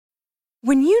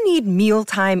When you need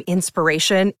mealtime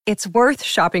inspiration, it's worth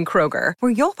shopping Kroger,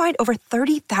 where you'll find over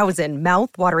 30,000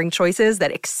 mouth-watering choices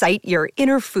that excite your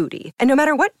inner foodie. And no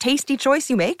matter what tasty choice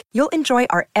you make, you'll enjoy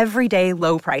our everyday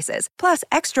low prices, plus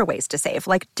extra ways to save,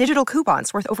 like digital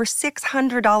coupons worth over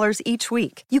 $600 each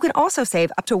week. You can also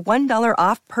save up to $1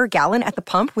 off per gallon at the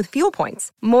pump with fuel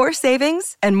points. More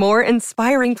savings and more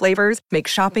inspiring flavors make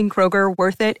shopping Kroger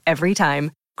worth it every time.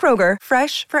 Kroger,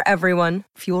 fresh for everyone.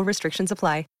 Fuel restrictions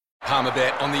apply.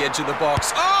 Palmerbet on the edge of the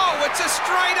box. Oh, it's a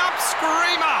straight-up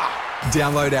screamer!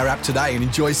 Download our app today and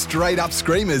enjoy straight-up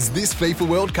screamers this FIFA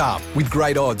World Cup with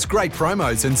great odds, great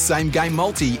promos and same-game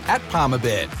multi at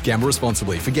Palmerbet. Gamble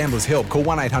responsibly. For Gamblers' Help, call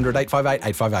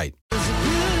 1-800-858-858.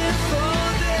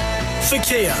 For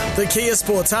Kia, the Kia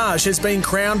Sportage has been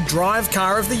crowned Drive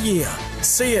Car of the Year.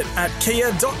 See it at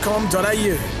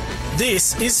kia.com.au.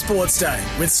 This is Sports Day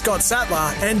with Scott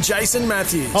Sattler and Jason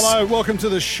Matthews. Hello, welcome to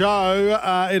the show.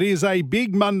 It is a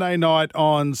big Monday night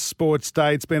on Sports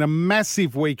Day. It's been a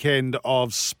massive weekend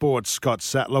of sports, Scott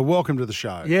Sattler. Welcome to the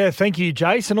show. Yeah, thank you,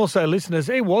 Jason. Also, listeners,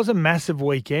 it was a massive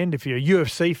weekend. If you're a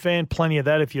UFC fan, plenty of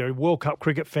that. If you're a World Cup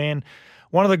cricket fan,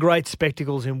 one of the great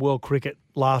spectacles in world cricket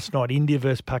last night, India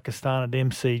versus Pakistan at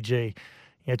MCG. You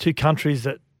know, two countries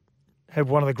that have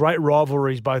one of the great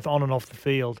rivalries both on and off the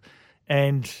field.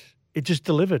 And it just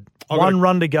delivered. One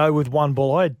run to go with one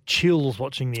ball. I had chills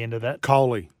watching the end of that.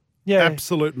 Kohli. Yeah.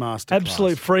 Absolute masterclass.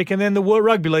 Absolute freak. And then the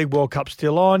Rugby League World Cup's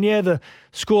still on. Yeah, the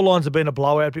scorelines have been a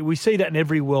blowout, but we see that in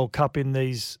every World Cup in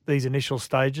these initial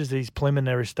stages, these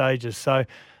preliminary stages. So,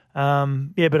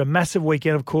 but a massive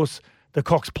weekend, of course, the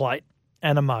Cox Plate.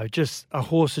 Animo, just a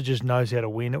horse that just knows how to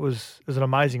win. It was an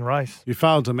amazing race. You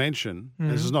failed to mention,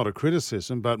 this is not a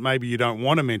criticism, but maybe you don't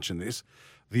want to mention this,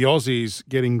 the Aussies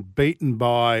getting beaten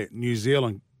by New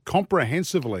Zealand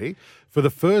comprehensively for the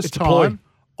first time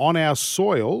on our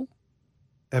soil.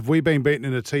 Have we been beaten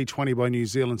in a T20 by New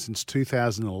Zealand since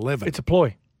 2011? It's a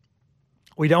ploy.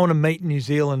 We don't want to meet New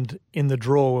Zealand in the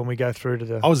draw when we go through to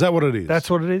the... Oh, is that what it is? That's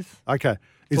what it is. Okay.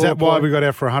 Is that why we got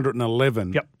out for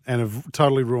 111 Yep. and have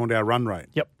totally ruined our run rate?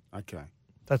 Yep. Okay.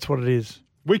 That's what it is.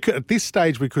 We could, at this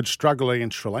stage, we could struggle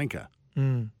against Sri Lanka.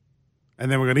 And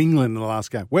then we got England in the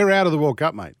last game. We're out of the World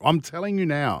Cup, mate. I'm telling you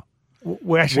now.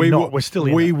 We're actually not. We're still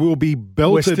in it. We will be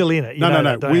belted. We're still in it.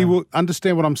 No. We will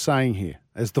understand what I'm saying here.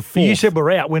 As the fourth. But you said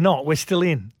we're out. We're not. We're still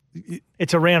in.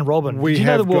 It's a round robin. Did you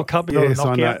know the World Cup is not a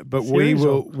knockout? I know, but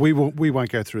we won't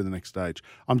go through the next stage.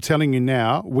 I'm telling you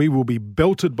now, we will be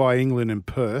belted by England in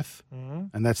Perth,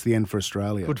 and that's the end for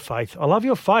Australia. Good faith. I love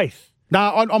your faith. No,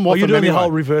 I'm off them you're doing anyway. the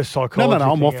whole reverse psychology.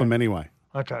 No, I'm off them anyway.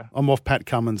 Okay. I'm off Pat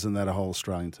Cummins and that whole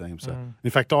Australian team. So, in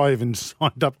fact, I even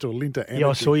signed up to Alinta Energy. Yeah,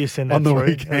 I saw you send that on the through.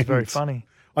 weekend. That was very funny.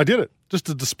 I did it just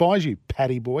to despise you,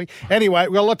 Paddy boy. Anyway,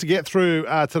 we've got a lot to get through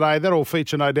today. That'll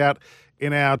feature, no doubt,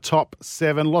 in our top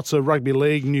 7. Lots of rugby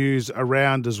league news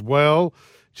around as well.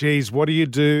 Geez, what do you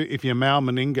do if you're Mal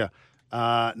Meninga?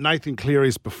 Nathan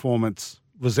Cleary's performance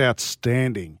was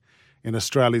outstanding in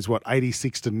Australia's,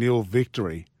 86-0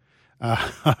 victory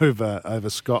over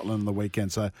Scotland the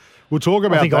weekend. So we'll talk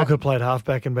about that. I think I could have played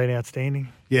halfback and been outstanding.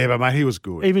 Yeah, but, mate, he was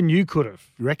good. Even you could have.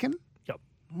 You reckon? Yep.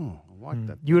 Oh, I like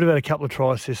that. You would have had a couple of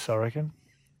try assists, I reckon.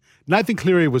 Nathan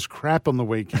Cleary was crap on the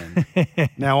weekend.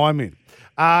 Now I'm in.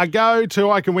 Go to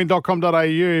iCanWin.com.au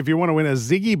if you want to win a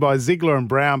Ziggy by Ziegler and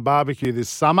Brown barbecue this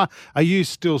summer. Are you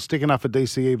still sticking up for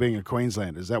DCE being a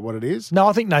Queenslander? Is that what it is? No,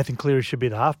 I think Nathan Cleary should be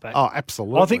the halfback. Oh,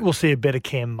 absolutely. I think we'll see a better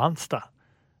Cam Munster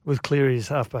with Cleary as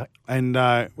halfback. And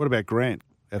what about Grant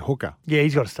at hooker? Yeah,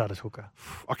 he's got to start as hooker.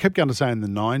 I kept going to say in the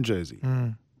 9 jersey.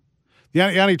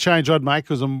 The only change I'd make,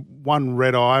 because I'm one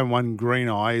red eye and one green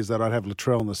eye, is that I'd have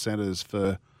Latrell in the centres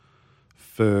for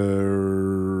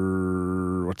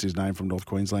what's his name from North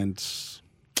Queensland?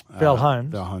 Val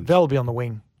Holmes. Val will be on the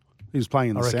wing. He was playing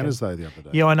in the centres, though, the other day.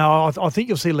 Yeah, I know. I think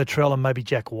you'll see Latrell and maybe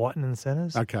Jack Whiten in the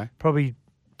centres. Okay. Probably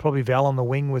Val on the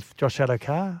wing with Josh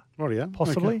Addo-Carr. Rightio.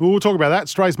 Possibly. Okay. Well, we'll talk about that.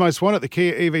 Stray's Most Wanted, the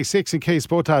Kia EV6 and Kia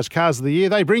Sportage Cars of the Year.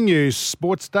 They bring you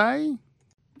Sports Day.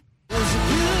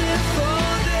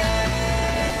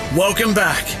 Welcome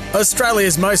back.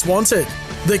 Australia's Most Wanted.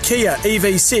 The Kia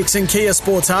EV6 and Kia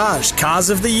Sportage Cars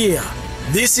of the Year.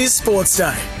 This is Sports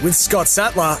Day with Scott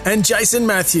Sattler and Jason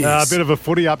Matthews. A bit of a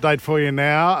footy update for you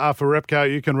now. For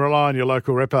Repco, you can rely on your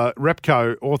local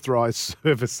Repco authorised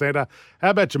service centre.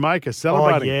 How about Jamaica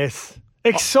celebrating? Oh, yes.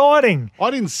 Exciting. I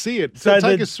didn't see it, so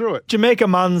take us through it. Jamaica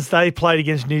Muns, they played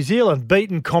against New Zealand,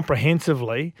 beaten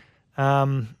comprehensively. It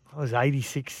was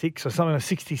 86-6 or something, or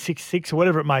 66-6 or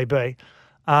whatever it may be.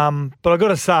 But I've got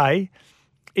to say,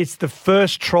 it's the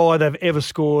first try they've ever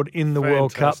scored in the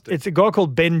World Cup. It's a guy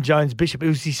called Ben Jones Bishop. It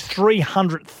was his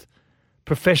 300th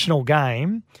professional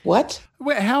game. What?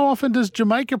 How often does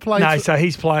Jamaica play? No, so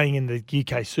he's playing in the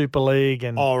UK Super League.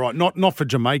 And Oh, right. Not for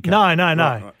Jamaica. No.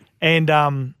 Right.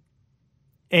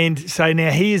 And so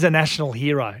now he is a national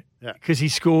hero Yeah. because he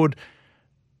scored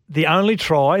the only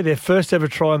try, their first ever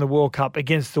try in the World Cup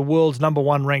against the world's number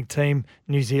 1 ranked team,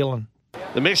 New Zealand.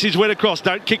 The message went across.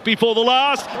 Don't kick before the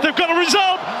last. They've got a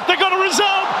result. They've got a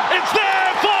result. It's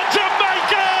there for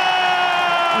Jamaica.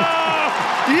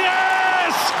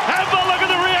 Yes. Have a look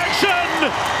at the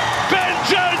reaction. Ben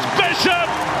Jones Bishop.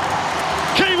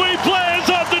 Kiwi players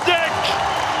on the deck.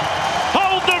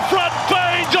 Hold the front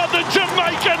page on the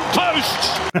Jamaican Post.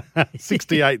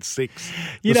 68-6.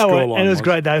 You the know what? scoreline And it was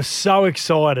great. They were so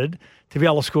excited to be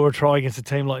able to score a try against a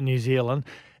team like New Zealand.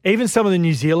 Even some of the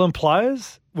New Zealand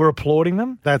players were applauding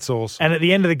them. That's awesome. And at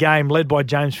the end of the game, led by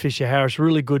James Fisher-Harris,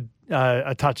 really good,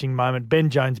 a touching moment. Ben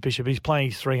Jones Bishop, he's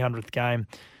playing his 300th game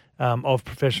of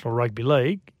professional rugby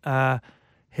league.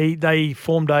 They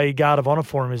formed a guard of honour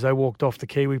for him as they walked off the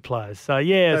Kiwi players. So,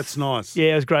 yeah. That's nice.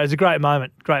 Yeah, it was great. It was a great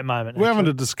moment. Great moment. We're having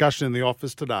a discussion in the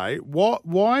office today.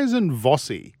 Why isn't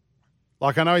Vossi,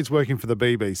 like I know he's working for the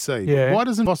BBC, Yeah. but why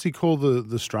doesn't Vossi call the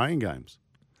Australian games?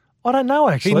 I don't know,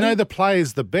 actually. He know the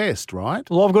players the best, right?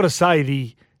 Well, I've got to say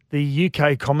the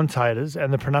UK commentators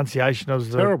and the pronunciation of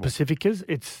the Terrible. Pacificas,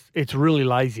 it's really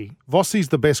lazy. Vossi's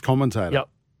the best commentator, Yep.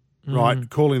 right?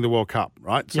 Calling the World Cup,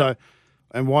 right? So, Yep.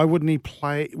 and why wouldn't he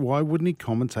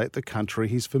commentate the country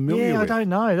he's familiar Yeah, I with? don't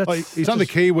know. That's He's on the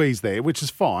Kiwis there, which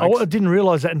is fine. I didn't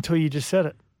realise that until you just said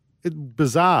it. It's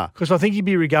bizarre. Because I think he'd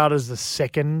be regarded as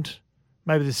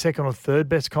maybe the second or third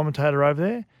best commentator over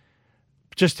there.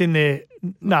 Just in there.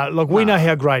 No, look, we know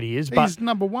how great he is, but He's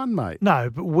number 1, mate. no,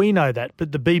 but we know that.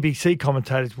 But the BBC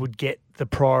commentators would get the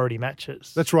priority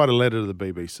matches. Let's write a letter to the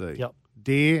BBC. Yep.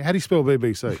 Dear, how do you spell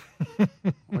BBC?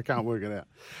 I can't work it out.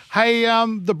 Hey,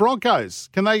 the Broncos,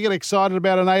 can they get excited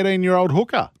about an 18-year-old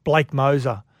hooker? Blake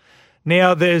Moser.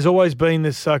 Now, there's always been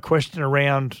this question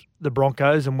around the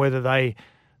Broncos and whether they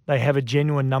have a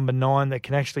genuine number 9 that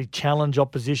can actually challenge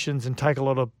oppositions and take a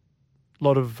lot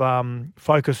of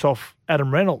focus off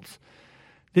Adam Reynolds.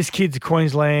 This kid's a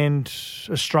Queensland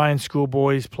Australian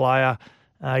schoolboys player.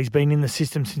 He's been in the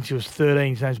system since he was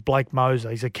 13. His name's Blake Moser.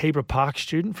 He's a Keebra Park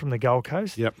student from the Gold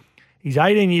Coast. Yep. He's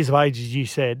 18 years of age, as you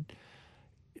said.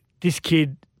 This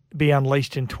kid be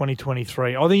unleashed in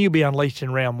 2023. I think he'll be unleashed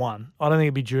in round 1. I don't think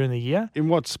it'll be during the year. In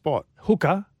what spot?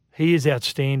 Hooker, he is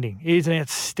outstanding. He is an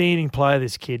outstanding player,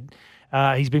 this kid.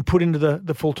 He's been put into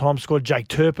the full-time squad. Jake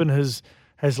Turpin has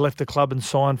left the club and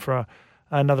signed for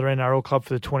another NRL club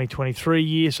for the 2023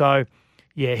 year. So,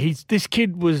 yeah, this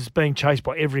kid was being chased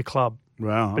by every club.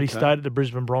 Wow. But he stayed at the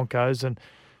Brisbane Broncos. And,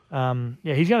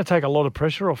 he's going to take a lot of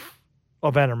pressure off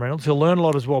Adam Reynolds. He'll learn a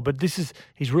lot as well. But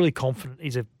he's really confident.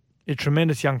 He's a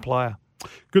tremendous young player.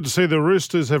 Good to see the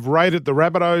Roosters have raided the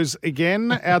Rabbitohs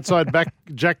again. Outside back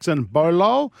Jackson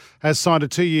Bolo has signed a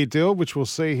 2-year deal, which will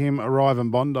see him arrive in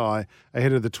Bondi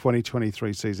ahead of the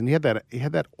 2023 season. He had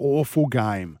that awful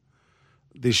game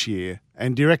this year,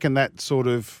 and do you reckon that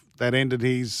ended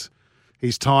his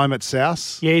time at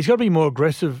South? Yeah, he's got to be more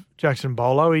aggressive, Jackson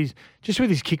Bolo. He's just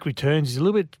with his kick returns. He's a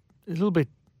little bit.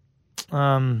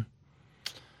 I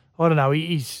don't know.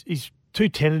 He's too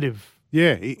tentative.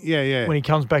 Yeah. When he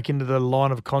comes back into the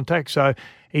line of contact, so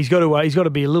he's got to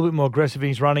be a little bit more aggressive in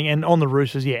his running. And on the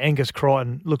Roosters, Angus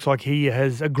Crichton looks like he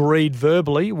has agreed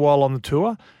verbally while on the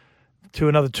tour to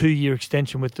another 2-year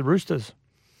extension with the Roosters.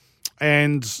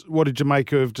 And what did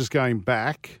Jamaica have just going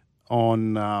back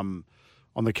on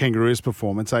the Kangaroos'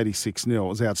 performance? 86-0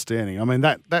 was outstanding. I mean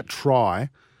that try,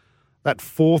 that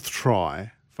fourth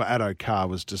try for Addo Carr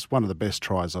was just one of the best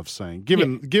tries I've seen,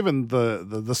 given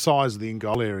the size of the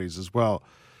in-goal areas as well.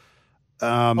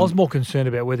 I was more concerned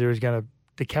about whether he was going to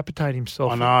decapitate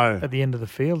himself at the end of the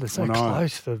field. They're so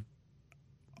close to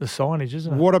the signage,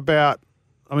 isn't it?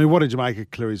 What did Jamaica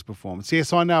Cleary's performance?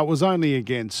 Yes, I know it was only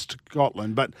against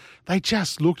Scotland, but they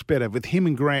just looked better with him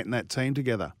and Grant in that team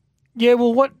together. Yeah,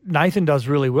 well, what Nathan does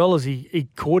really well is he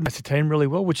coordinates the team really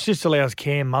well, which just allows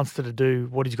Cam Munster to do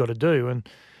what he's got to do. And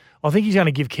I think he's going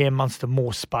to give Cam Munster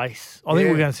more space. I think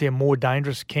we're going to see a more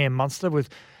dangerous Cam Munster but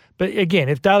again,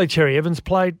 if Daly Cherry Evans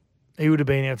played, he would have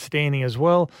been outstanding as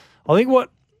well. I think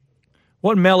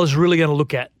what Mel is really going to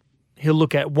look at, he'll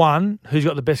look at, one, who's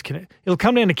got the best connect. It'll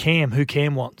come down to Cam, who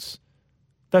Cam wants.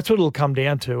 That's what it'll come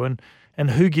down to,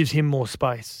 and who gives him more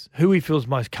space, who he feels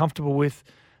most comfortable with.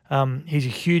 He's a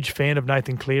huge fan of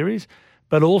Nathan Cleary's,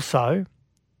 but also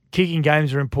kicking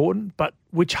games are important, but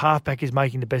which halfback is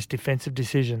making the best defensive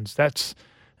decisions? That's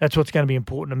what's going to be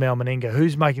important to Mal Meninga.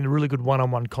 Who's making a really good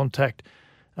one-on-one contact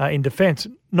in defence?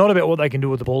 Not about what they can do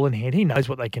with the ball in hand. He knows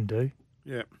what they can do.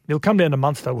 Yeah. It'll come down to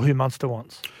Munster, who Munster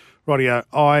wants. Rightio.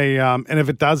 And if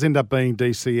it does end up being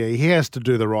DCE, he has to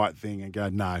do the right thing and go,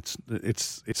 no,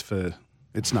 it's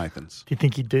Nathan's. Do you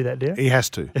think he'd do that, Derek? He has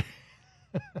to.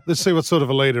 Let's see what sort of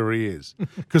a leader he is.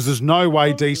 Because there's no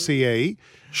way DCE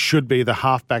should be the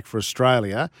halfback for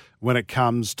Australia when it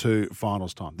comes to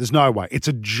finals time. There's no way. It's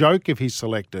a joke if he's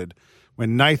selected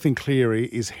when Nathan Cleary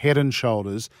is head and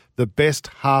shoulders the best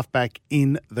halfback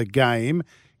in the game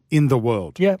in the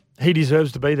world. Yeah, he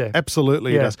deserves to be there.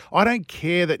 Absolutely he does. I don't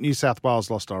care that New South Wales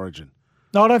lost Origin.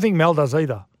 No, I don't think Mel does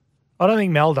either. I don't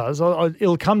think Mel does.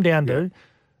 It'll come down to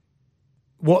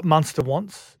what Munster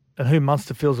wants and who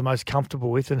Munster feels the most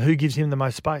comfortable with and who gives him the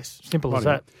most space. Simple as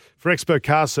that. For Expert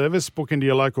Car Service, book into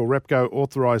your local Repco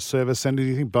authorised service centre. Do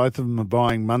you think both of them are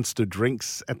buying Munster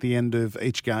drinks at the end of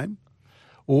each game?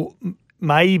 Well,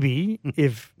 maybe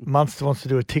if Munster wants to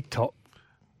do a TikTok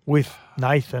with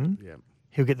Nathan,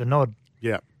 he'll get the nod.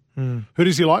 Yeah. Who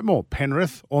does he like more,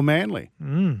 Penrith or Manly?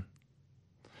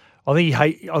 I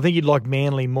think he'd like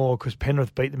Manly more because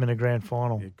Penrith beat them in a grand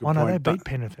final. Yeah, they beat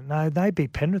Penrith. No, they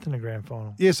beat Penrith in a grand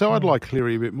final. Yeah, so I'd like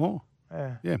Cleary a bit more.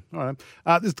 Yeah. All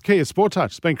right. This is the Kia Sport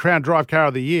Touch. It's been crowned Drive Car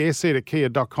of the Year. See it at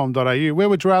kia.com.au. Where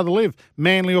would you rather live,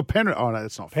 Manly or Penrith? Oh, no,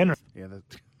 that's not fair. Penrith. Yeah,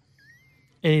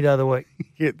 Any day of the week.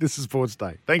 Yeah, this is Sports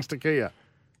Day. Thanks to Kia.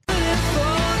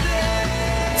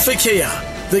 For Kia,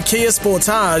 the Kia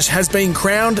Sportage has been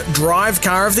crowned Drive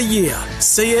Car of the Year.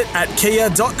 See it at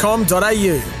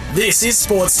kia.com.au. This is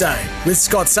Sports Day with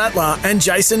Scott Sattler and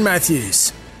Jason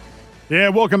Matthews. Yeah,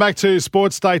 welcome back to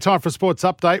Sports Day. Time for a sports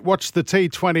update. Watch the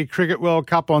T20 Cricket World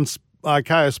Cup on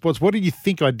KO Sports. What did you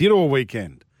think I did all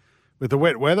weekend with the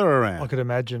wet weather around? I could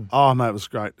imagine. Oh, mate, it was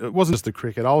great. It wasn't just the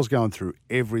cricket. I was going through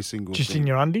every single Just thing. in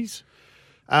your undies?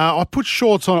 I put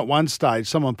shorts on at one stage.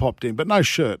 Someone popped in, but no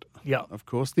shirt. Yeah. Of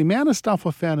course. The amount of stuff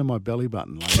I found in my belly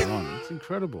button later on, it's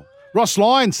incredible. Ross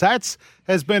Lyon, Sats,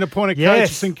 has been appointed coach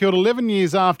of St Kilda 11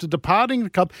 years after departing the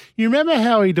club. You remember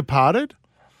how he departed?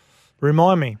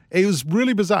 Remind me. It was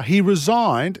really bizarre. He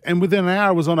resigned and within an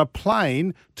hour was on a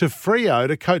plane to Freo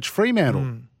to coach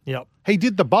Fremantle. Yep. He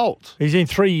did the bolt. He's in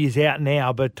 3 years out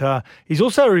now, but he's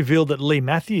also revealed that Lee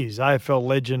Matthews, AFL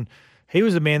legend, he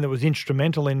was the man that was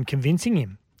instrumental in convincing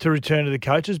him to return to the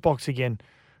coach's box again.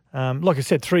 Like I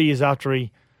said, 3 years after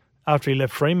he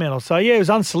left Fremantle. So, yeah, it was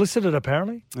unsolicited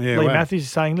apparently. Yeah, Lee wow. Matthews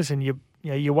is saying, listen,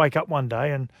 you wake up one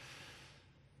day and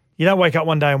you don't wake up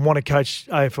one day and want to coach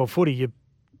AFL footy.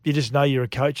 You just know you're a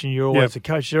coach and you're always a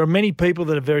coach. There are many people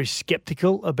that are very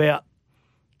sceptical about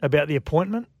the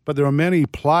appointment. But there are many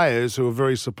players who are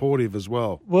very supportive as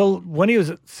well. Well, when he was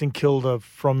at St Kilda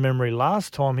from memory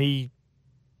last time, he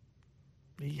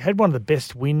had one of the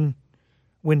best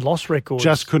win-loss records.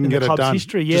 Just couldn't in get the it club's done.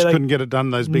 history. Yeah, Just they couldn't get it done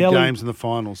in those big games in the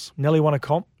finals. Nearly won a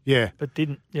comp. Yeah. But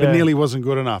didn't. But nearly wasn't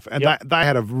good enough. And they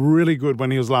had a really good,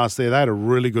 when he was last there, they had a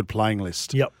really good playing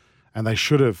list. Yep. And they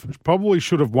probably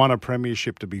should have won a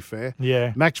premiership, to be fair.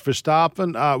 Yeah. Max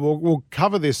Verstappen, we'll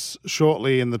cover this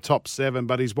shortly in the top 7,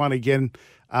 but he's won again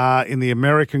in the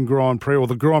American Grand Prix, or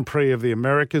the Grand Prix of the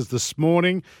Americas this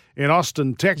morning in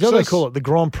Austin, Texas. Is that what they call it? The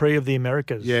Grand Prix of the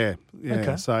Americas. Yeah.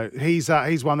 Okay. So he's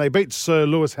won. They beat Sir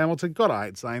Lewis Hamilton. God, I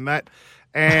hate saying that.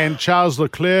 And Charles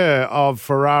Leclerc of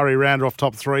Ferrari rounded off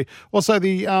top 3. Also,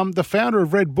 the founder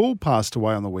of Red Bull passed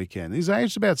away on the weekend. He's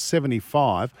aged about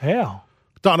 75. How?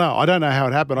 Don't know. I don't know how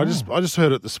it happened. I just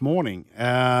heard it this morning.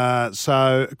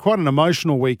 So quite an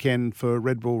emotional weekend for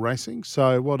Red Bull Racing.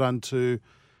 So well done to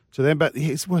them. But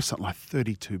it's worth something like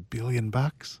 $32 billion.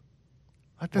 That's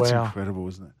incredible,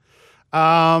 isn't it?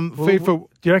 FIFA.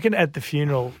 Do you reckon at the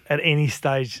funeral, at any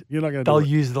stage, You're not going they'll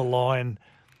use the line,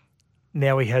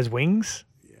 "Now he has wings"?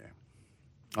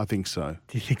 I think so.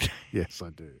 Do you think? Yes,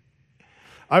 I do.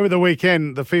 Over the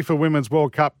weekend, the FIFA Women's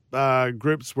World Cup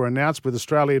groups were announced, with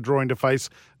Australia drawing to face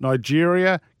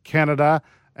Nigeria, Canada,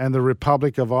 and the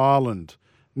Republic of Ireland.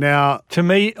 Now, To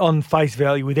me, on face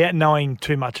value, without knowing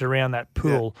too much around that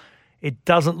pool, it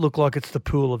doesn't look like it's the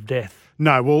pool of death.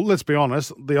 no, well, let's be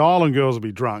honest. The Ireland girls will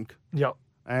be drunk, Yep.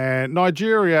 and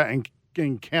Nigeria and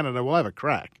Canada will have a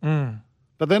crack.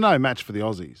 But they're no match for the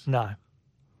Aussies. No.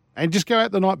 And just go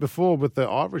out the night before with the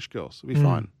Irish girls. It'll be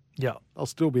fine. Yeah. They'll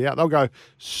still be out. They'll go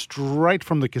straight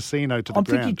from the casino to the I'm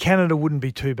ground. thinking Canada wouldn't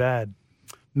be too bad.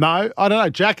 No, I don't know.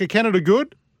 Jack, are Canada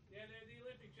good? Yeah, they're the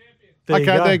Olympic champions. There you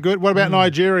Okay, go. they're good. What about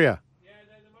Nigeria? Yeah,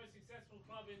 they're the most successful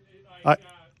club in Africa.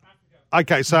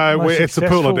 Okay, so Most it's the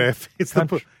pool of successful death. It's the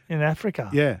country pool. in Africa.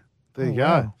 Yeah, there you go.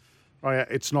 wow. Oh, yeah,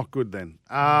 it's not good then.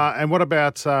 And what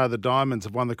about the Diamonds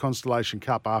have won the Constellation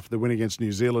Cup after the win against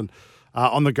New Zealand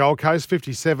on the Gold Coast,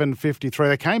 57-53.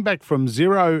 They came back from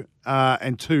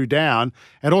 0-2 down,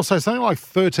 and also something like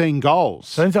 13 goals.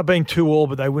 So it ends up being 2-2,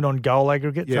 but they win on goal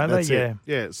aggregate, don't that's they? it.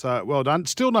 Yeah, so well done.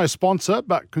 Still no sponsor,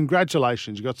 but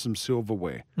congratulations. You got some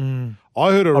silverware.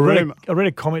 I heard a rumour. I read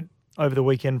a comment over the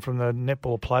weekend from the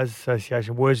Netball Players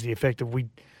Association, words to the effect of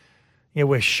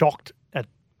we're shocked at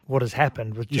what has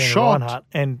happened with Gina Reinhart,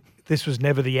 and this was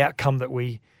never the outcome that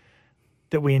we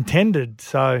intended.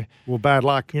 So, well, bad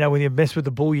luck. When you mess with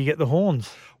the bull, you get the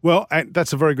horns. Well, and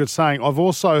that's a very good saying. I've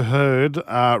also heard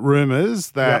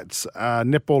rumours that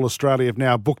Netball Australia have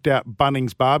now booked out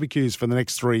Bunnings barbecues for the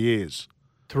next 3 years.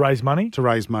 To raise money? To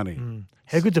raise money.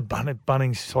 How good's a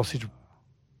Bunnings sausage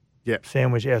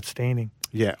sandwich? Outstanding.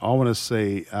 Yeah, I want to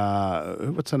see,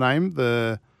 what's her name?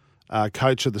 The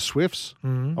coach of the Swifts. I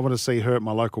want to see her at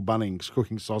my local Bunnings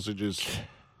cooking sausages.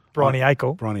 Bryony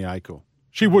Akel. Bryony Akel.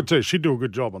 She would too. She'd do a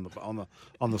good job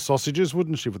on the sausages,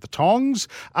 wouldn't she, with the tongs?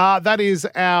 That is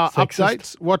our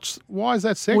Sexist. updates. Why is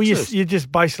that sexist? Well, you're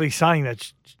just basically saying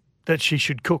that she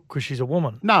should cook because she's a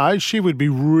woman. No, she would be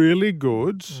really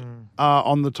good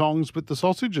on the tongs with the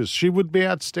sausages. She would be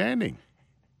outstanding.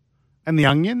 And the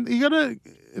onion,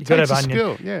 it takes a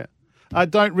skill. Yeah.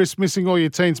 Don't risk missing all your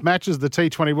team's matches. The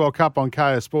T20 World Cup on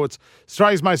Kayo Sports.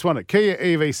 Australia's most wanted, Kia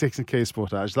EV6 and Kia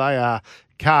Sportage. They are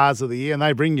cars of the year, and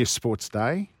they bring you Sports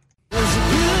Day.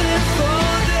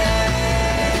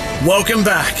 Welcome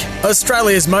back.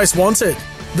 Australia's most wanted.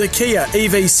 The Kia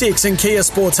EV6 and Kia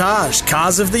Sportage,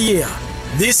 cars of the year.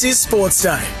 This is Sports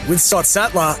Day with Scott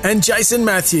Sattler and Jason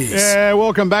Matthews. Yeah,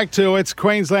 welcome back to It's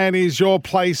Queensland is your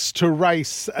place to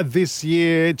race this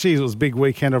year. Geez, it was a big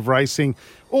weekend of racing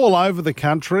all over the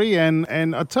country. And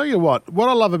I tell you what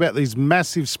I love about these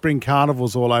massive spring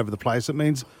carnivals all over the place, it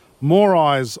means more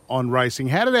eyes on racing.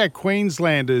 How did our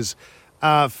Queenslanders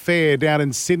fare down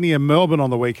in Sydney and Melbourne on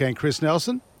the weekend, Chris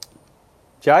Nelson?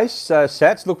 Jace,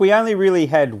 Sats, look, we only really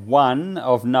had one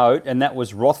of note, and that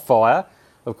was Rothfire,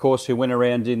 of course, who went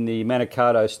around in the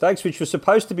Manikato Stakes, which was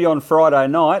supposed to be on Friday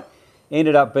night,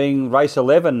 ended up being race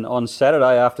 11 on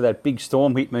Saturday after that big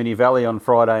storm hit Moonee Valley on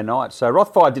Friday night. So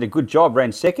Rothfire did a good job,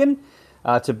 ran second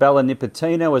to Bella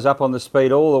Nipotina, was up on the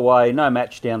speed all the way, no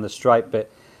match down the straight, but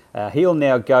he'll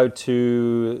now go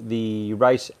to the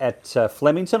race at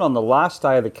Flemington on the last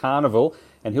day of the carnival,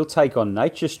 and he'll take on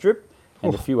Nature Strip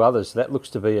and a few others. That looks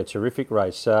to be a terrific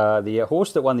race. The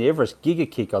horse that won the Everest, Giga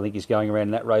Kick, I think is going around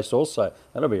in that race also.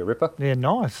 That'll be a ripper. Yeah,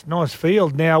 nice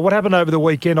field. Now, what happened over the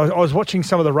weekend? I was watching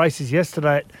some of the races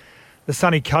yesterday at the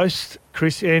Sunny Coast,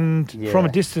 Chris, and from a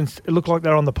distance, it looked like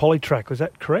they were on the poly track. Was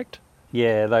that correct?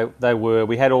 Yeah, they were.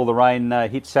 We had all the rain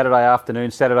hit Saturday afternoon,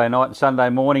 Saturday night and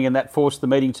Sunday morning, and that forced the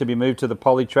meeting to be moved to the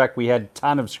poly track. We had a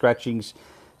ton of scratchings,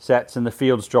 Sats, and the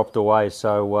fields dropped away.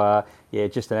 So,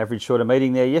 just an average sort of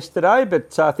meeting there yesterday,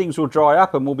 but things will dry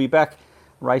up and we'll be back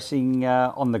racing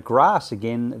on the grass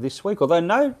again this week. Although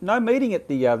no meeting at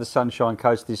the Sunshine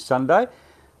Coast this Sunday.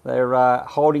 They're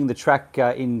holding the track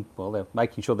they're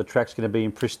making sure the track's going to be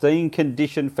in pristine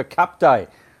condition for Cup Day.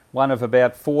 One of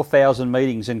about 4,000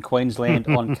 meetings in Queensland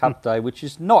on Cup Day, which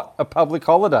is not a public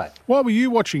holiday. Why were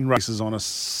you watching races on a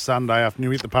Sunday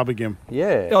afternoon at the pub again?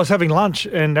 Yeah. I was having lunch,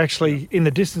 and actually in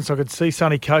the distance I could see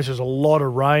Sunny Coast. There was a lot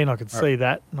of rain. I could see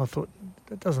that, and I thought,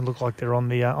 that doesn't look like they're on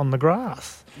the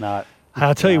grass. No.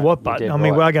 I'll tell you what, but we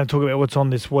are going to talk about what's on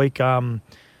this week. But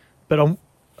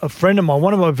a friend of mine,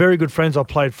 one of my very good friends I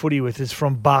played footy with, is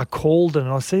from Barcaldine, and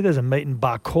I see there's a meet in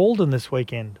Barcaldine this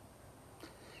weekend.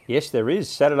 Yes, there is.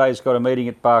 Saturday's got a meeting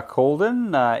at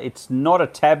Barcaldine. It's not a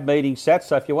tab meeting, Sat,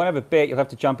 so if you want to have a bet, you'll have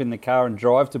to jump in the car and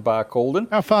drive to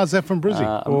Barcaldine. How far is that from Brizzy?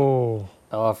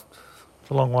 It's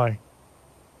a long way.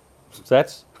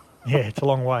 Sats? Yeah, it's a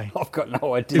long way. I've got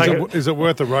no idea. Is it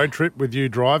worth a road trip with you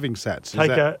driving, Sats?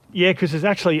 Because there's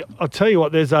actually, I'll tell you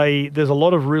what, there's a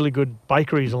lot of really good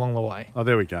bakeries along the way. Oh,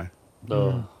 there we go.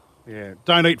 Yeah,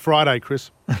 don't eat Friday,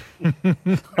 Chris.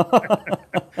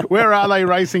 Where are they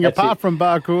racing? Apart from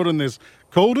Barcaldine, there's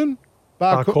Caldon?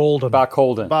 Barcaldine.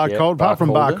 Apart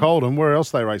from Barcaldine, where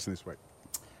else are they racing this week?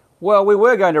 Well, we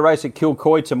were going to race at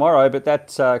Kilcoy tomorrow, but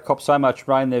that copped so much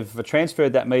rain they've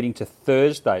transferred that meeting to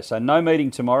Thursday. So no meeting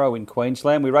tomorrow in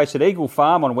Queensland. We race at Eagle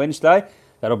Farm on Wednesday.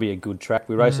 That'll be a good track.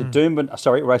 We race at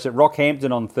race at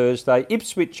Rockhampton on Thursday,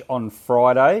 Ipswich on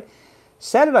Friday.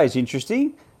 Saturday's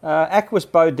interesting. Aquas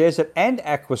Bow Desert and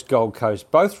Aquas Gold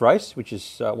Coast both race, which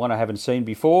is one I haven't seen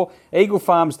before. Eagle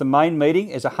Farm's the main meeting.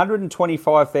 There's a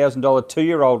 $125,000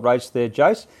 two-year-old race there,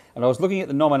 Jace. And I was looking at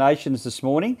the nominations this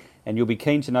morning, and you'll be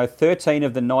keen to know 13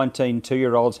 of the 19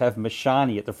 two-year-olds have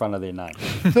Mashani at the front of their name.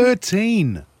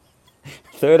 13?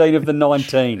 13 of the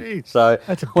 19. So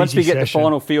That's a once we busy get session. the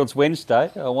final fields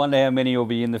Wednesday, I wonder how many will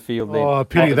be in the field then. Oh,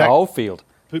 pity The that. whole field.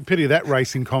 Pity that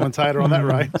racing commentator on that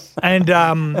race. And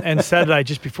Saturday,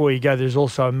 just before you go, there's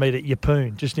also a meet at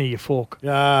Yeppoon, just near your fork.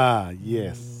 Ah,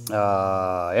 yes.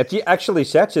 Actually,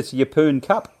 Sats, it's a Yeppoon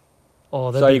Cup.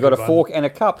 Oh, So you've got a fork and a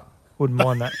cup. Wouldn't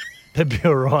mind that. That'd be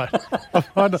all right.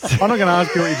 I'm not going to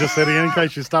ask you what you just said again in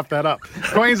case you stuffed that up.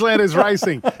 Queensland is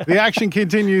racing. The action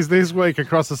continues this week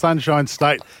across the Sunshine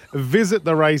State. Visit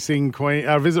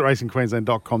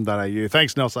racingqueensland.com.au.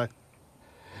 Thanks, Nelson.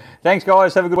 Thanks,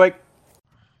 guys. Have a good week.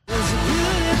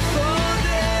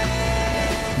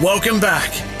 Welcome back.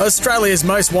 Australia's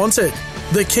most wanted.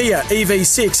 The Kia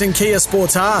EV6 and Kia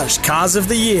Sportage Cars of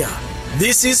the Year.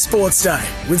 This is Sports Day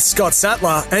with Scott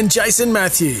Sattler and Jason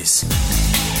Matthews.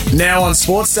 Now on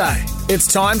Sports Day,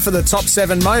 it's time for the top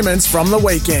 7 moments from the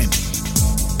weekend.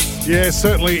 Yeah,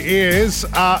 certainly is.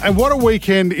 And what a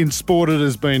weekend in sport it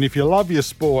has been. If you love your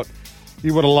sport,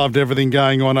 you would have loved everything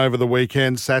going on over the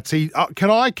weekend, Satsy.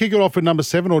 Can I kick it off with number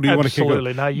 7, or do you want to kick it?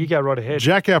 Absolutely. No, you go right ahead.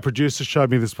 Jack, our producer,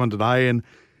 showed me this one today, and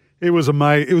it was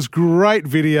amazing. It was great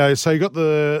video. So you got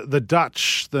the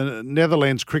Dutch, the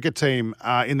Netherlands cricket team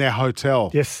in their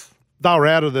hotel. Yes. They were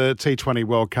out of the T20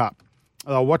 World Cup.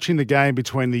 They were watching the game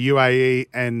between the UAE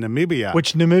and Namibia.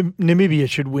 Which Namibia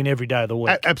should win every day of the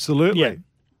week. Absolutely. Yeah.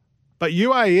 But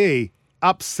UAE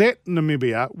upset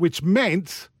Namibia, which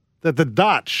meant that the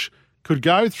Dutch could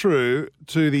go through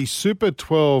to the Super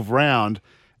 12 round.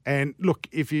 And look,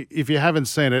 if you haven't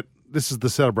seen it, this is the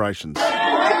celebrations.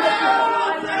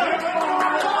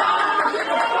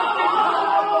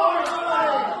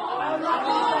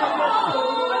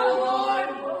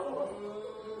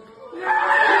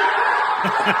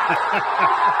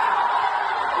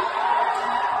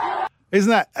 Isn't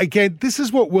that, again, this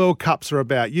is what World Cups are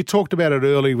about. You talked about it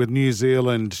early with New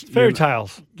Zealand. Fairy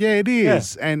tales. Yeah, it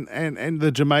is. Yeah. And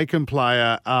the Jamaican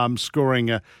player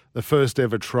scoring the first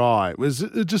ever try. It was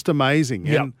just amazing.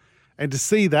 Yep. And to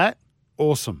see that,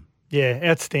 awesome. Yeah,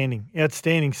 outstanding.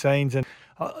 Outstanding scenes. And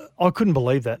I couldn't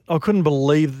believe that. I couldn't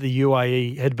believe that the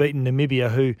UAE had beaten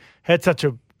Namibia, who had such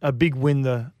a big win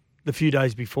the few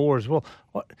days before as well.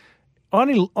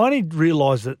 I only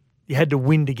realised that you had to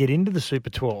win to get into the Super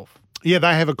 12. Yeah,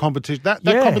 they have a competition. That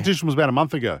competition was about a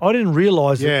month ago. I didn't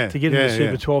realise that to get into the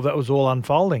Super 12, that was all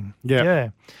unfolding. Yeah.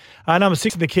 Number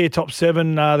 6 in the Kia top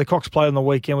 7, the Cox play on the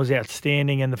weekend was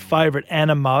outstanding, and the favourite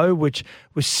Animo, which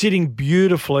was sitting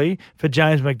beautifully for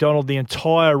James McDonald the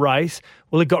entire race,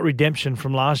 well, it got redemption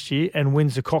from last year and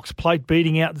wins the Cox plate,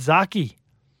 beating out Zaki.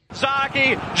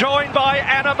 Zaki joined by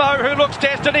Animo, who looks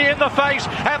destiny in the face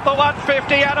at the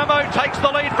 150. Animo takes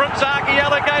the lead from Zaki.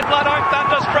 Alligator Blood, I'm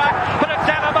thunderstruck, but it's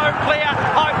Animo clear.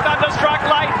 I'm thunderstruck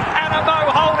late.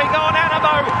 Animo holding on.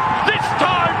 Animo this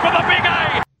time for the big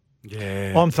A.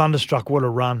 Yeah. I'm thunderstruck. What a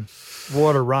run.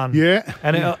 What a run. Yeah.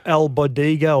 And El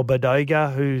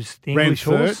Bodega, who's the English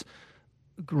horse,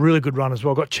 really good run as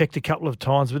well. Got checked a couple of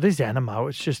times, but this Animo,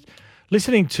 it's just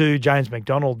listening to James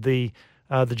McDonald, the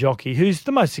jockey, who's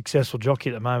the most successful jockey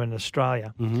at the moment in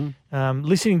Australia. Mm-hmm.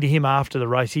 Listening to him after the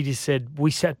race, he just said,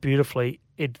 we sat beautifully.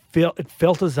 It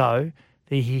felt as though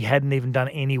he hadn't even done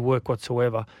any work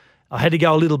whatsoever. I had to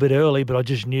go a little bit early, but I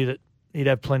just knew that he'd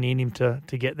have plenty in him to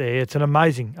get there. It's an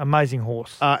amazing, amazing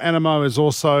horse. Animo is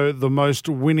also the most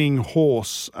winning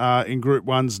horse in Group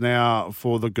 1s now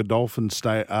for the Godolphin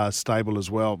stable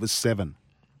as well, with 7.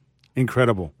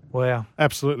 Incredible. Wow.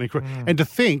 Absolutely incredible. And to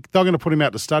think, they were going to put him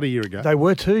out to stud a year ago. They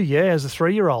were too, as a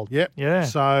 3-year-old. Yep. Yeah.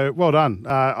 So, well done.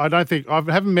 I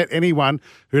haven't met anyone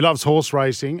who loves horse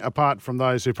racing, apart from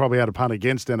those who probably had a punt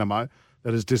against Animo,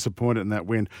 that is disappointed in that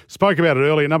win. Spoke about it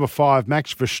earlier. Number 5,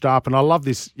 Max Verstappen. I love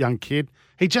this young kid.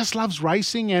 He just loves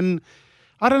racing, and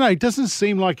I don't know, it doesn't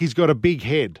seem like he's got a big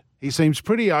head. He seems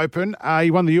pretty open.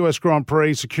 He won the US Grand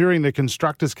Prix, securing the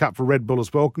Constructors' Cup for Red Bull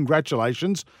as well.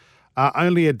 Congratulations.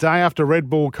 Only a day after Red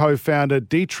Bull co-founder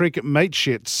Dietrich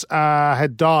Mateschitz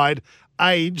had died,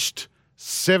 aged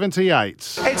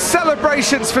 78. It's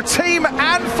celebrations for team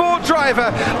and for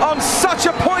driver on such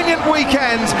a poignant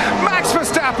weekend. Max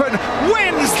Verstappen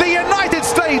wins the United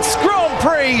States Grand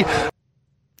Prix.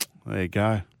 There you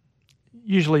go.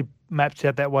 Usually maps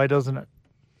out that way, doesn't it?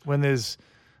 When there's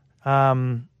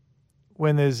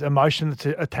emotion that's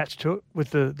attached to it with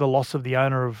the loss of the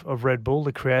owner of Red Bull,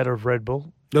 the creator of Red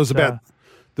Bull. There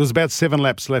was about 7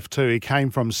 laps left too. He came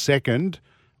from second.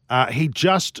 He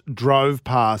just drove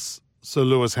past Sir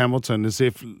Lewis Hamilton as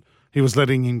if he was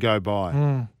letting him go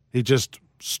by. He just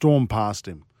stormed past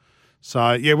him.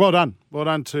 So, yeah, well done. Well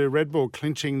done to Red Bull,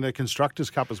 clinching the Constructors'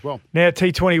 Cup as well. Now,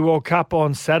 T20 World Cup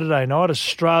on Saturday night,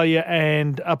 Australia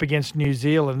and up against New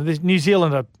Zealand. New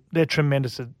Zealand are They're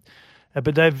tremendous.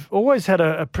 But they've always had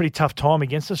a pretty tough time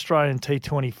against Australian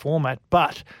T20 format.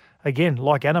 But, again,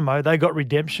 like Animo, they got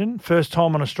redemption. First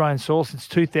time on Australian soil since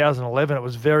 2011. It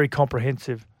was very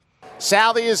comprehensive.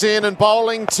 Southey is in and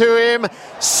bowling to him.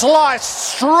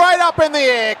 Sliced straight up in the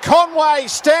air. Conway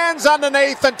stands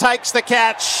underneath and takes the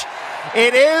catch.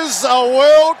 It is a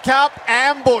World Cup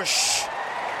ambush.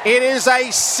 It is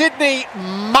a Sydney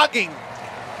mugging.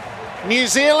 New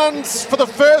Zealand, for the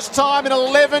first time in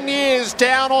 11 years,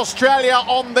 down Australia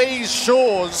on these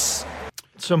shores.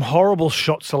 Some horrible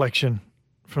shot selection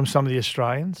from some of the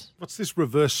Australians. What's this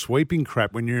reverse sweeping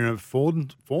crap when you're in a form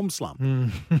slump?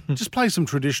 Just play some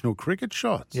traditional cricket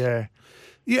shots. Yeah.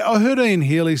 Yeah, I heard Ian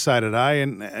Healy say today,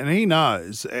 and he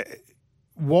knows,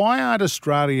 why aren't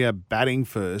Australia batting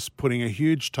first, putting a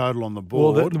huge total on the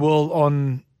board? Well,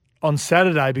 on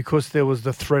Saturday, because there was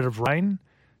the threat of rain,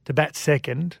 to bat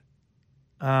second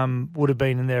would have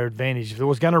been in their advantage. If it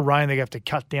was going to rain, they'd have to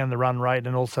cut down the run rate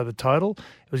and also the total.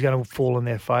 It was going to fall in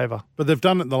their favour. But they've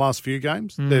done it in the last few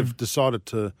games. They've decided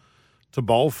to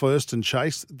bowl first and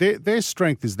chase. Their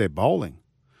strength is their bowling.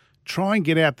 Try and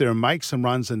get out there and make some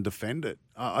runs and defend it.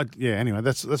 Anyway,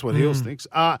 that's what Heels thinks.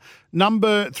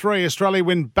 Number 3, Australia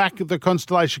win back at the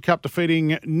Constellation Cup,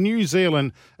 defeating New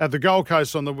Zealand at the Gold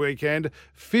Coast on the weekend,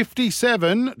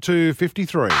 57-53.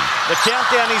 The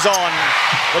countdown is on.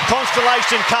 The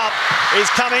Constellation Cup is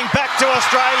coming back to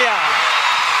Australia.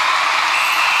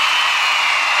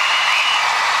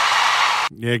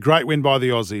 Yeah, great win by the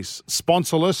Aussies.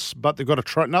 Sponsorless, but they've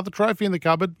got another trophy in the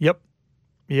cupboard. Yep,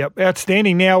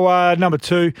 outstanding. Now, number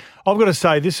 2, I've got to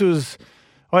say,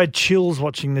 I had chills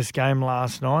watching this game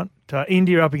last night.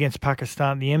 India up against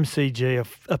Pakistan, the MCG,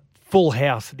 a full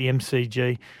house at the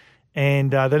MCG,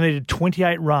 and they needed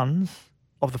 28 runs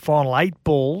of the final 8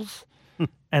 balls,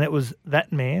 and it was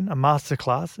that man, a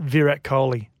masterclass, Virat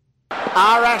Kohli.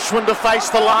 R. Ashwin to face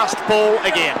the last ball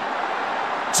again,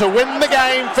 to win the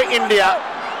game for India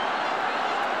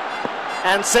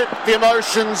and set the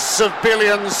emotions of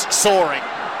billions soaring.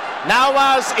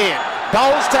 Nawaz in,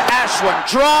 bowls to Ashwin,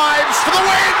 drives for the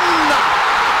win!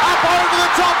 Up over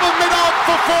the top of mid-off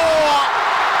for 4.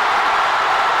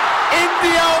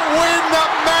 India win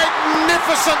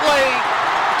magnificently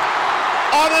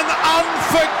on an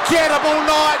unforgettable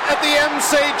night at the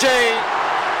MCG.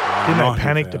 Didn't they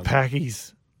panic the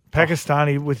Pakis?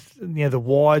 Pakistani with the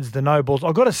wides, the no balls.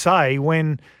 I've got to say,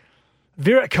 when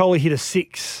Virat Kohli hit a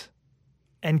 6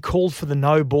 and called for the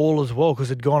no ball as well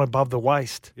because it'd gone above the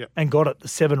waist and got it, the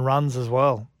 7 runs as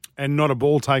well. And not a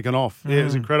ball taken off. Yeah, it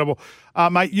was incredible.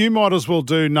 Mate, you might as well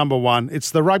do number 1.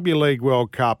 It's the Rugby League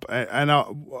World Cup, and I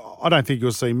don't think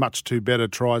you'll see much two better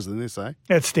tries than this, eh?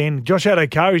 Outstanding. Josh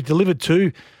Adokar, he's delivered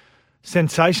 2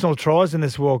 sensational tries in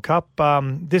this World Cup.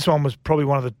 This one was probably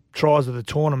one of the tries of the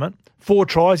tournament. 4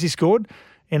 tries he scored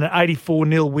in an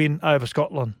 84-0 win over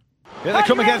Scotland. Yeah, they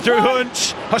come again through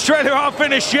Hunt. Australia aren't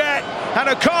finished yet. And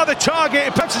Adokar, the target,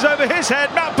 it punches over his head.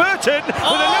 Matt Burton with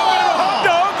a little bit of a hot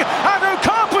dog.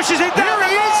 Adokar pushes it down the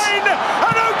line.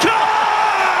 Adokar!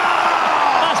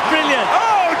 That's brilliant.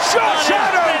 Oh, Josh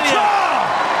Adokar!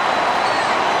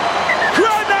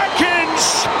 Grant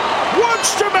Atkins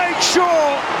wants to make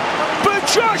sure, but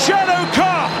Josh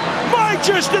Adokar might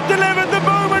just have delivered the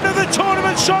moment of the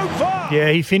tournament so far.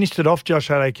 Yeah, he finished it off, Josh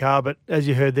Adokar, but as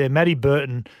you heard there, Matty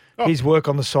Burton, his work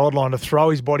on the sideline to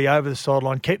throw his body over the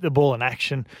sideline, keep the ball in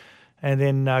action, and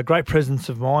then great presence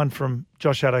of mind from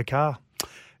Josh Adokar.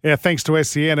 Yeah, thanks to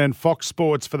SEN and Fox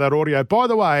Sports for that audio. By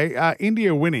the way,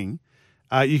 India winning,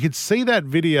 you could see that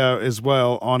video as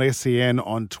well on SEN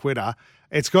on Twitter.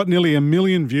 It's got nearly 1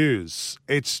 million views.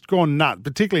 It's gone nuts,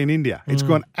 particularly in India. It's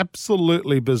gone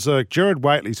absolutely berserk. Jared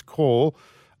Waitley's call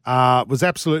was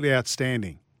absolutely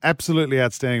outstanding. Absolutely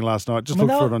outstanding last night. Just look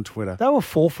for it on Twitter. They were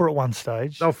 4 for at one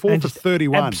stage. They were 4 for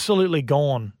 31. Absolutely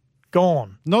gone.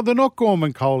 Gone. No, they're not gone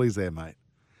when Kohli's there, mate.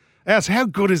 How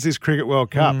good is this Cricket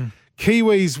World Cup?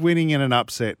 Kiwis winning in an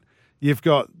upset. You've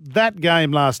got that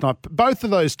game last night. Both of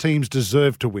those teams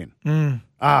deserve to win. Outstanding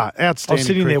I was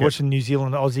sitting there cricket. watching the New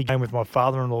Zealand-Aussie game with my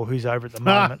father-in-law, who's over at the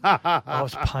moment. It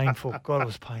was painful. God, it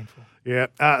was painful. Yeah.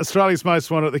 Australia's most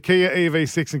wanted at the Kia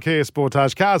EV6 and Kia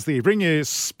Sportage cars there. Bring you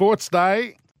Sports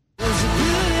Day.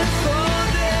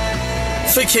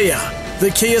 For Kia,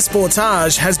 the Kia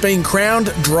Sportage has been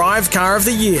crowned Drive Car of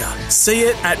the Year. See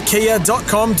it at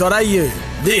kia.com.au.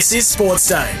 This is Sports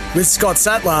Day with Scott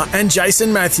Sattler and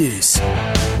Jason Matthews.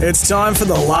 It's time for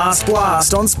the last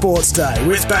blast on Sports Day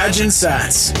with Badge and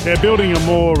Sats. Yeah, building a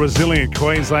more resilient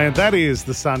Queensland. That is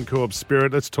the Suncorp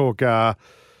spirit. Let's talk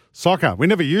soccer. We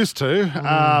never used to,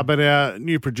 but our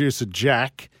new producer,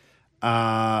 Jack,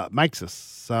 makes us.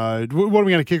 So what are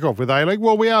we going to kick off with, A-League?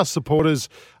 Well, we are supporters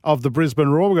of the Brisbane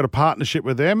Roar. We've got a partnership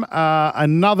with them.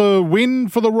 Another win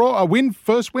for the Roar.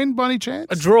 First win by any chance?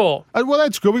 A draw. Well,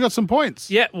 that's good. We got some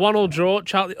points. Yeah, 1-1 draw.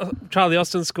 Charlie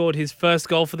Austin scored his first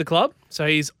goal for the club, so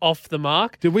he's off the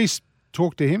mark. Did we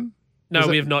talk to him? No,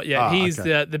 we have not yet. He's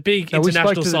the big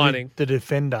international signing. The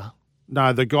defender.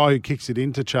 No, the guy who kicks it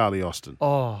into Charlie Austin.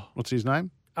 Oh. What's his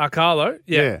name? Carlo.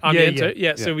 Yeah.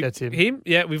 So that's him.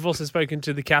 We've also spoken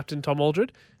to the captain, Tom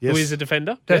Aldred, Yes. who is a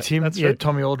defender. That's him. That's yeah, true.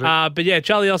 Tommy Aldred. But yeah,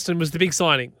 Charlie Austin was the big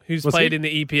signing, who's Was played he? in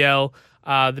the EPL,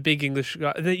 the big English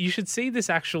guy. You should see this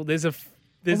actual. There's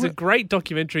a great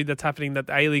documentary that's happening that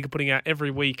the A-League are putting out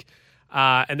every week.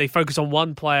 And they focus on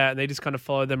one player and they just kind of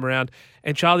follow them around.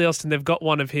 And Charlie Austin, they've got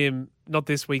one of him, not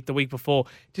this week, the week before,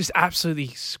 just absolutely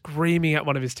screaming at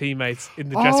one of his teammates in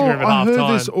the dressing room at I half heard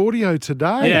time. this audio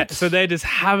today. Yeah, so they're just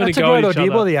having That's a a go great at each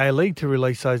idea other. by the A-League to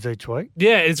release those each week.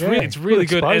 Yeah, it's really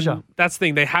good. exposure. And that's the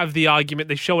thing. They have the argument.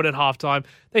 They show it at halftime.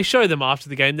 They show them after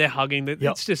the game. They're hugging.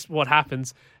 It's just what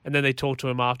happens. And then they talk to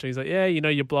him after. He's like, yeah,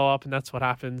 you blow up and that's what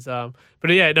happens. But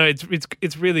yeah, no,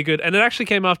 it's really good. And it actually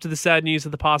came after the sad news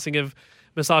of the passing of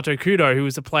Masato Kudo, who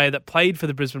was a player that played for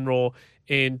the Brisbane Roar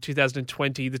in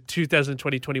 2020, the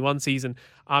 2020-21 season.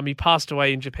 He passed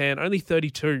away in Japan, only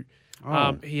 32.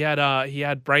 He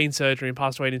had brain surgery and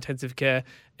passed away in intensive care.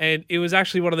 And it was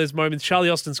actually one of those moments. Charlie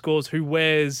Austin scores, who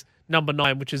wears number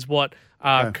 9, which is what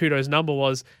Kudo's number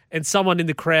was. And someone in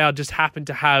the crowd just happened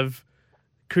to have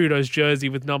Kudo's jersey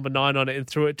with number 9 on it and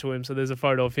threw it to him. So there's a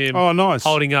photo of him nice.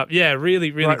 holding up. Yeah, really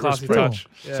Great classy respect. touch.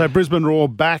 Yeah. So Brisbane Roar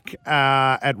back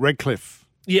at Redcliffe.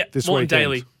 Yeah, this Morton weekend.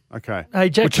 Daly. Okay. Hey,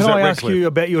 Jack, Which can is at I ask Redcliffe. you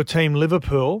about your team,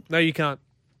 Liverpool? No, you can't.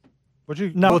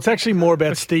 No, it's actually more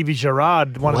about Stevie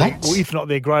Gerrard, if not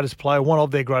their greatest player, one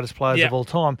of their greatest players Yeah. of all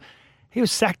time. He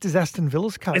was sacked as Aston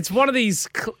Villa's coach. It's one of these.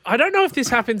 I don't know if this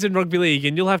happens in rugby league,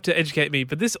 and you'll have to educate me,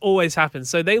 but this always happens.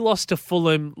 So they lost to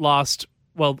Fulham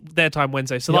their time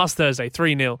Wednesday. So last Thursday,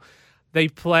 3-0. They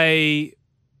play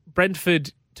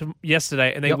Brentford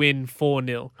yesterday, and they win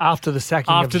 4-0. After the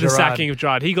sacking After of the Gerrard. sacking of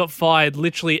Gerrard. He got fired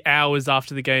literally hours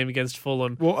after the game against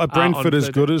Fulham. Well, are Brentford on as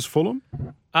Thursday. good as Fulham?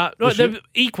 No, this they're year?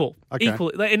 equal. Okay. Equal.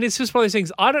 And it's just one of those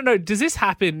things. I don't know. Does this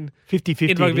happen 50-50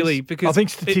 in rugby it is. league? Because I think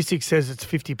statistics says it's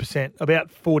 50%, about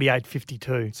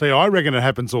 48-52. See, I reckon it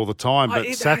happens all the time, but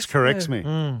it Sats has- corrects yeah.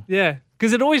 me. Yeah,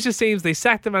 because it always just seems they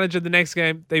sack the manager the next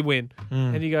game, they win.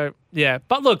 And you go, yeah.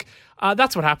 But look,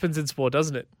 that's what happens in sport,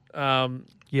 doesn't it?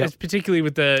 It's particularly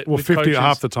with the Well, with 50 coaches.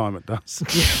 half the time it does.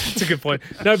 Yeah, that's a good point.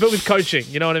 No, but with coaching,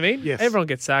 you know what I mean? Yes. Everyone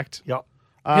gets sacked. Yep.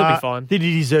 He'll be fine. Did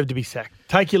he deserve to be sacked?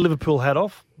 Take your Liverpool hat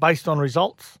off based on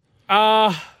results.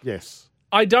 Yes.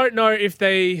 I don't know if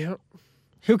they...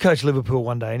 He'll coach Liverpool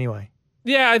one day anyway.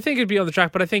 Yeah, I think it'd be on the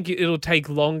track, but I think it'll take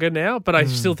longer now. But I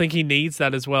still think he needs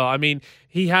that as well. I mean,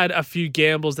 he had a few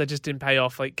gambles that just didn't pay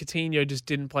off. Like Coutinho just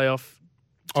didn't play off.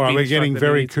 All right, be we're the strike getting that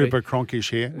very he needs to be. Cooper Cronkish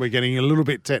here. We're getting a little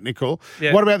bit technical.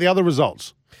 Yeah. What about the other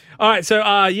results? All right,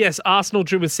 so yes, Arsenal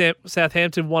drew with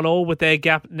Southampton 1-1 with their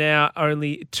gap now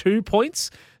only 2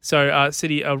 points. So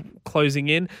City are closing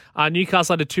in.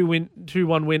 Newcastle had a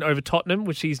 2-1 win over Tottenham,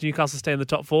 which sees Newcastle stay in the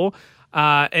top 4.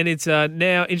 And it's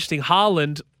now interesting.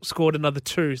 Haaland scored another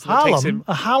 2. So that takes him.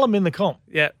 Haaland in the comp.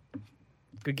 Yeah,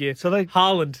 good gear. So they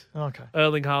Haaland, okay.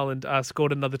 Erling Haaland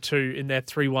scored another 2 in their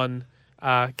 3-1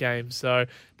 game. So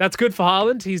that's good for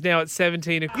Haaland. He's now at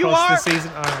 17 across the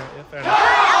season. Oh, yeah, fair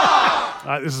enough.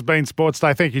 This has been Sports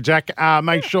Day. Thank you, Jack.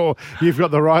 Make sure you've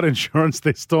got the right insurance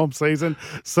this storm season.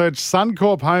 Search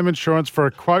Suncorp Home Insurance for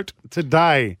a quote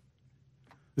today.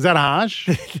 Is that harsh?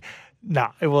 No,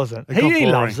 it wasn't. It got He boring.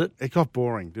 loves it. It got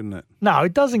boring, didn't it? No,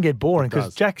 it doesn't get boring It because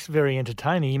does. Jack's very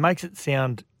entertaining. He makes it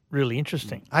sound really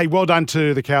interesting. Hey, well done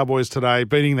to the Cowboys today,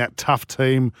 beating that tough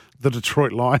team, the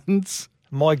Detroit Lions.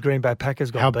 My Green Bay Packers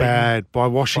got How beaten bad? By by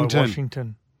Washington.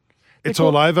 Washington. It's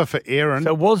all over for Aaron. So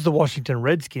it was the Washington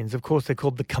Redskins. Of course, they're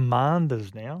called the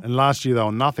Commanders now. And last year they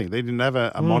were nothing. They didn't have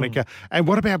a moniker. And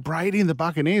what about Brady and the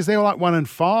Buccaneers? They were like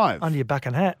 1-5. Under your back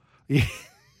and hat. Yeah.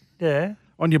 Yeah.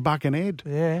 On your buck and head.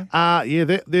 Yeah.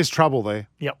 There's trouble there.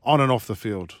 Yep. On and off the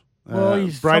field. Well,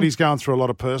 Brady's going through a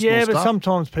lot of personal Yeah, stuff. but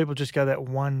sometimes people just go that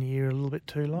 1 year a little bit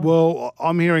too long. Well,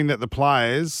 I'm hearing that the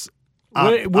players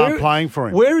aren't playing for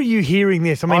him. Where are you hearing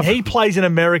this? I mean, he plays in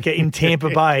America in Tampa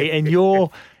Bay, and you're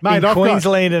Mate, in I've got-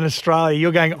 Queensland and Australia.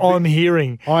 You're going, I'm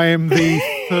hearing. I am the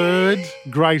third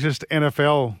greatest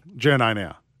NFL journo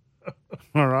now.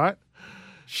 All right?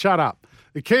 Shut up.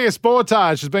 The Kia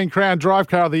Sportage has been crowned Drive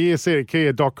Car of the Year. See it at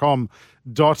kia.com.au.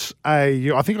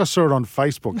 I think I saw it on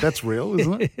Facebook. That's real,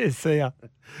 isn't it? See ya.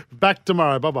 Back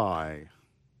tomorrow. Bye-bye.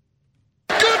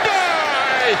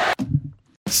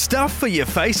 Stuff for your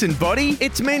face and body?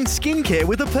 It's men's skincare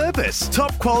with a purpose.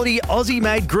 Top quality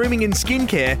Aussie-made grooming and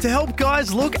skincare to help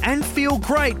guys look and feel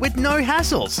great with no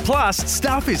hassles. Plus,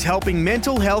 Stuff is helping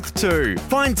mental health too.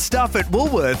 Find Stuff at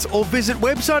Woolworths or visit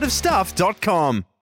websiteofstuff.com.